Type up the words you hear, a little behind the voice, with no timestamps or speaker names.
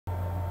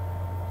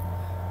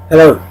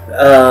Hello.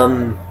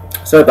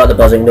 Sorry about the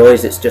buzzing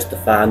noise. It's just the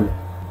fan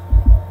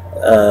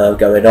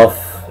going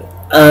off.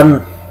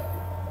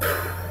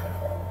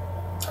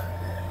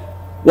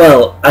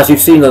 Well, as you've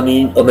seen on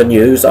the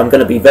news, I'm going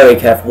to be very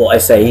careful what I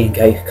say,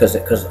 okay? Because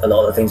a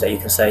lot of the things that you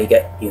can say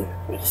get you.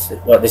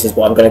 Well, this is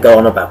what I'm going to go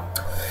on about.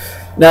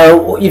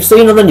 Now, you've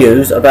seen on the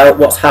news about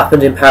what's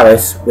happened in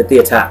Paris with the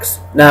attacks.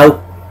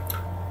 Now,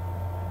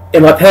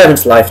 in my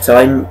parents'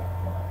 lifetime,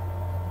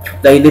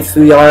 they lived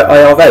through the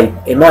IRA.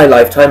 In my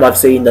lifetime, I've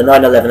seen the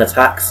 9/11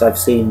 attacks, I've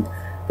seen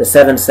the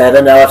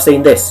 7/7, now I've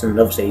seen this, and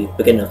obviously,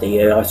 beginning of the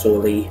year, I saw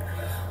the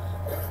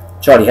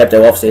Charlie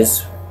Hebdo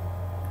offices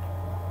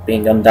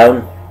being gunned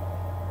down,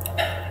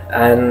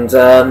 and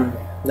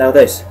now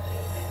this.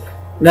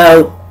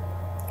 Now,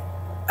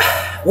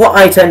 what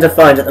I tend to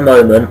find at the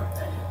moment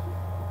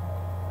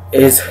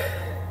is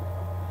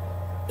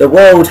the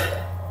world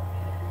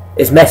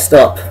is messed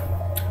up,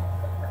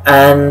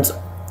 and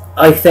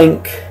I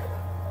think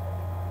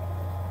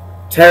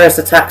terrorist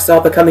attacks are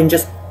becoming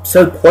just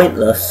so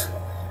pointless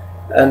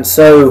and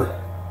so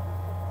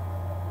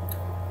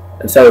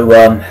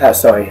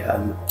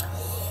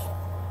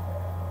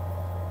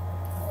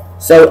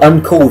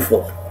uncalled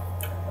for,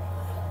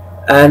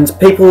 and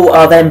people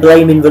are then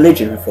blaming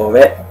religion for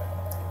it,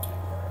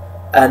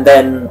 and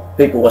then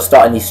people are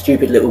starting these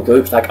stupid little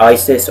groups like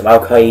ISIS or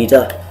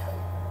Al-Qaeda,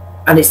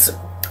 and it's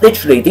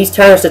literally these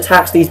terrorist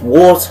attacks, these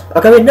wars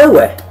are going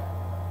nowhere.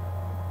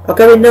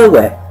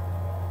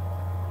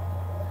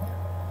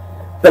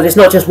 But it's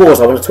not just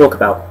wars I want to talk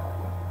about.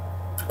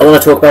 I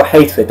want to talk about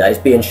hatred that is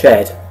being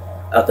shared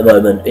at the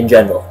moment in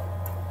general.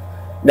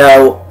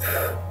 Now,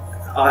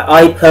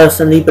 I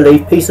personally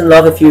believe peace and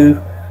love if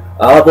you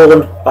are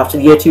born after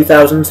the year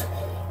 2000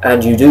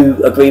 and you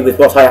do agree with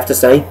what I have to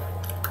say.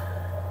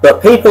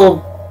 But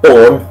people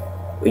born,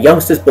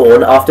 youngsters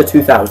born after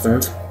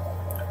 2000,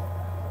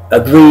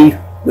 agree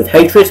with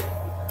hatred.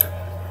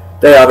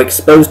 They are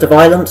exposed to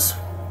violence.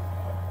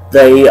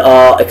 They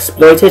are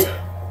exploited,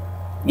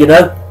 you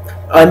know.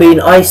 I mean,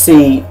 I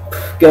see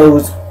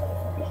girls,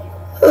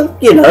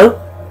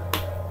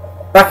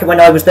 back when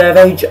I was their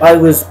age, I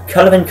was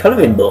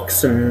colouring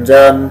books, and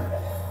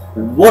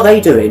what are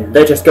they doing?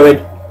 They're just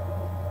going,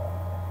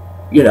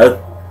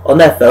 on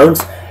their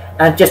phones,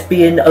 and just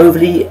being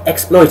overly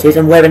exploited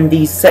and wearing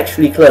these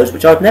sexually clothes,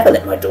 which I'd never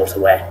let my daughter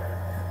wear.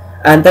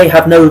 And they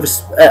have no,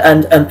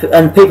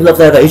 and people of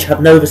their age have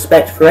no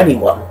respect for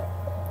anyone.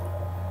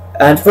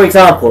 And for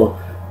example,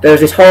 there was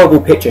this horrible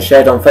picture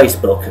shared on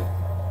Facebook,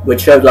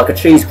 which showed like a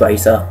cheese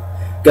grater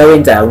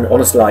going down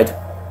on a slide,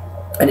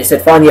 and it said,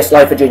 "Find me a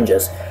slide for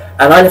gingers."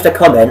 And I left a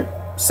comment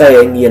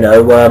saying,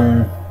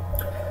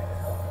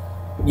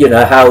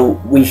 how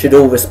we should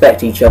all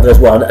respect each other as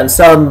one, and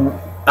some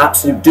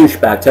absolute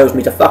douchebag tells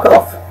me to fuck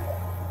off.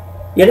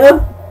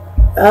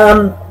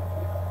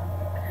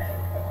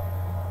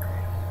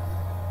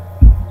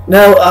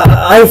 Now,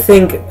 I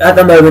think at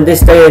the moment, this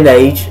day and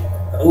age,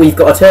 we've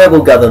got a terrible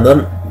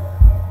government,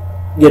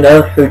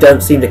 who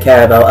don't seem to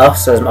care about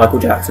us, as Michael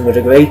Jackson would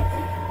agree,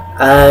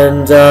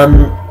 and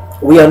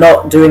we are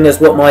not doing as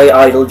what my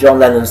idol John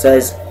Lennon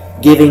says,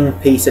 giving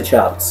peace a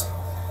chance.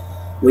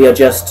 We are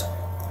just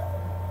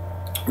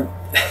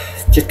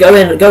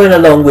going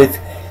along with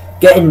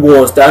getting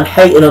wars done,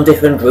 hating on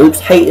different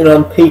groups, hating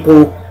on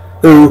people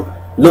who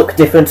look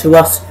different to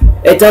us.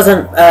 It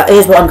doesn't.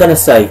 Here's what I'm going to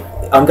say.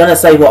 I'm going to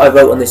say what I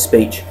wrote on this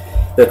speech,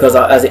 because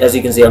as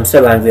you can see, I'm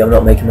so angry. I'm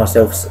not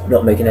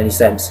making any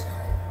sense.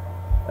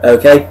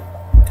 Okay?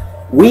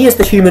 We as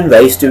the human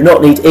race do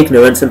not need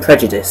ignorance and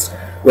prejudice,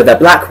 whether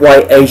black,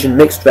 white, Asian,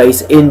 mixed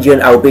race,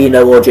 Indian,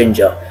 albino or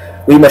ginger.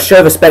 We must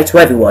show respect to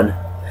everyone.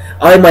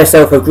 I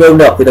myself have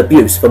grown up with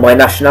abuse for my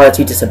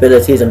nationality,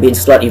 disabilities and being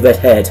slightly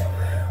red-haired.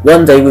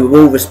 One day we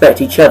will all respect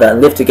each other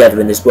and live together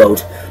in this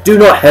world. Do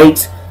not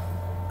hate,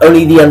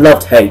 only the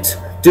unloved hate.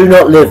 Do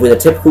not live with a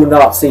typical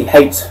Nazi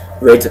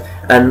hatred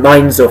and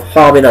minds of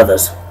harming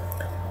others.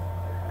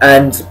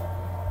 And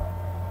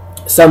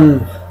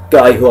some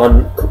guy who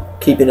I'm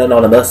keeping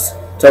anonymous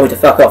told me to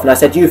fuck off, and I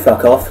said, "You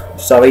fuck off."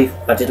 Sorry,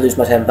 I did lose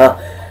my temper.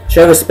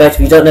 Show respect.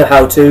 If you don't know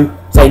how to,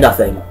 say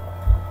nothing.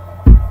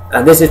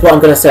 And this is what I'm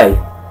going to say.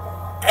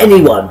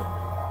 Anyone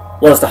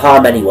wants to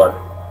harm anyone.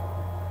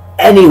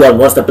 Anyone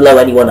wants to blow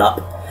anyone up.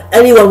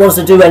 Anyone wants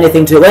to do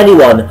anything to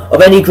anyone of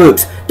any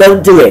groups.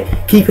 Don't do it.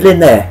 Keep it in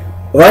there.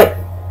 Alright?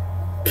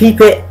 Keep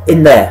it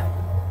in there.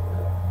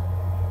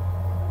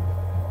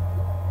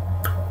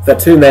 For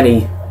too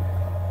many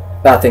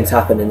bad things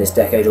happen in this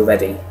decade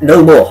already.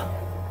 No more.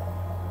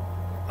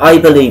 I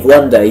believe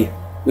one day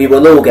we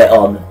will all get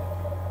on.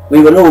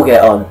 We will all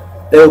get on.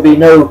 There will be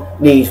no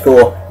need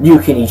for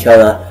nuking each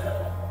other.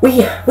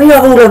 We are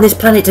all on this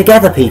planet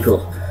together,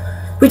 people.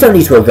 We don't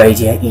need to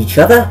irradiate each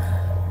other.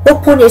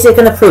 What point is it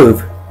going to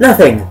prove?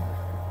 Nothing.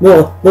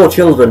 More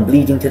children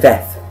bleeding to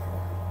death.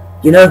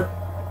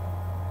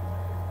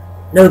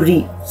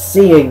 Nobody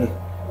seeing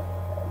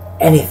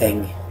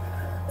anything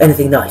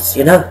nice,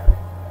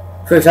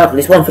 For example,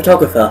 this one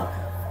photographer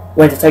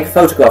went to take a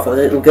photograph of a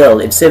little girl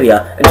in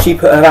Syria, and she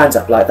put her hands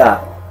up like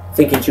that,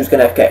 thinking she was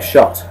going to get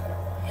shot.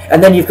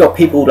 And then you've got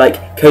people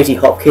like Katie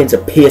Hopkins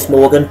and Piers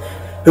Morgan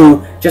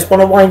who just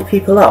want to wind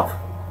people up,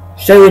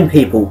 showing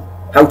people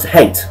how to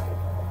hate.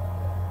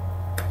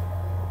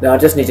 Now I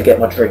just need to get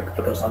my drink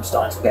because I'm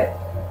starting to get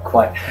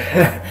quite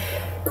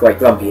quite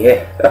grumpy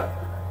here.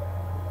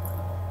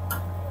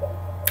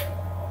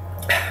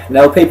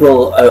 Now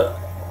people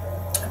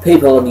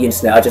on the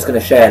internet are just going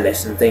to share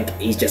this and think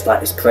he's just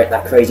like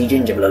that crazy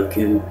ginger bloke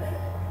who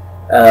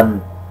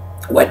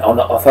went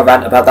off a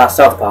rant about that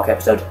South Park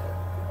episode.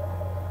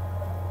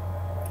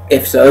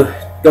 If so,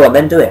 go on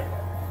then, do it.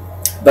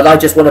 But I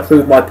just want to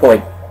prove my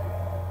point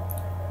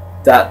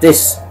that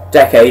this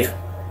decade,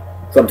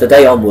 from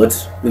today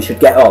onwards, we should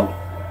get on.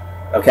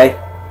 Okay?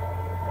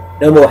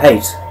 No more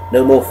hate,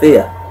 no more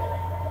fear,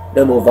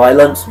 no more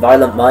violence,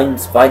 violent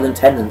minds, violent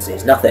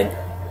tendencies, nothing.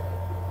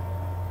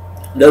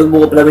 No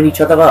more blowing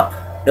each other up,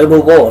 no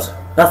more wars,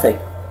 nothing.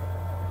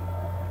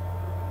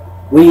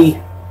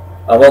 We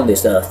are on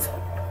this earth,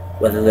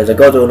 whether there's a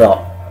God or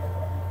not.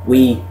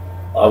 We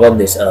are on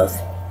this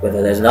earth,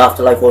 whether there's an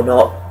afterlife or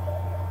not,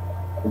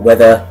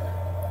 whether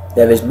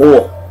there is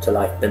more to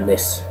life than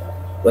this,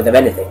 whether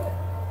anything.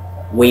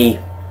 We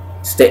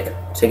stick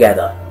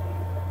together,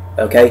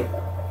 okay?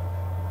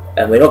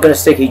 And we're not going to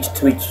stick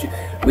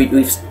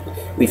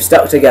we've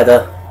stuck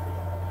together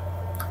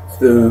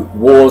through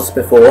wars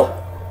before,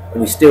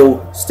 and we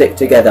still stick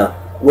together.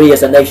 We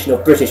as a nation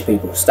of British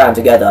people stand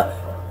together.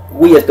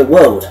 We as the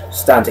world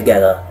stand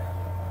together.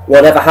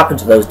 Whatever happened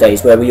to those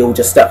days where we all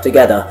just stuck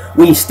together,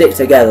 we stick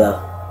together,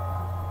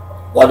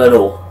 one and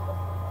all.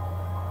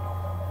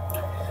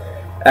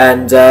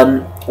 And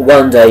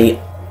one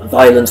day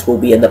violence will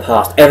be in the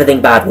past. Everything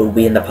bad will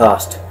be in the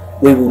past.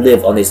 We will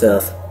live on this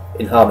earth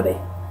in harmony.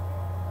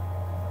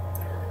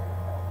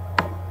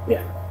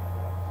 Yeah.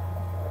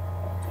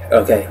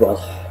 Okay,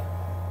 well,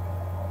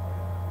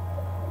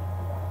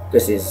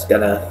 this is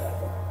gonna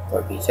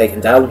probably be taken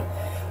down,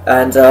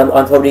 and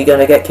I'm probably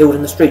gonna get killed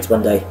in the streets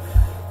one day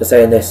for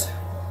saying this.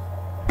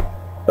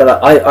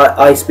 But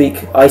I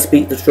speak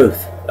the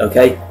truth.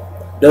 Okay,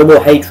 no more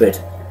hatred.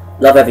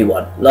 Love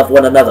everyone. Love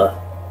one another.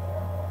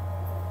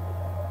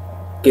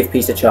 Give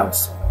peace a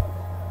chance.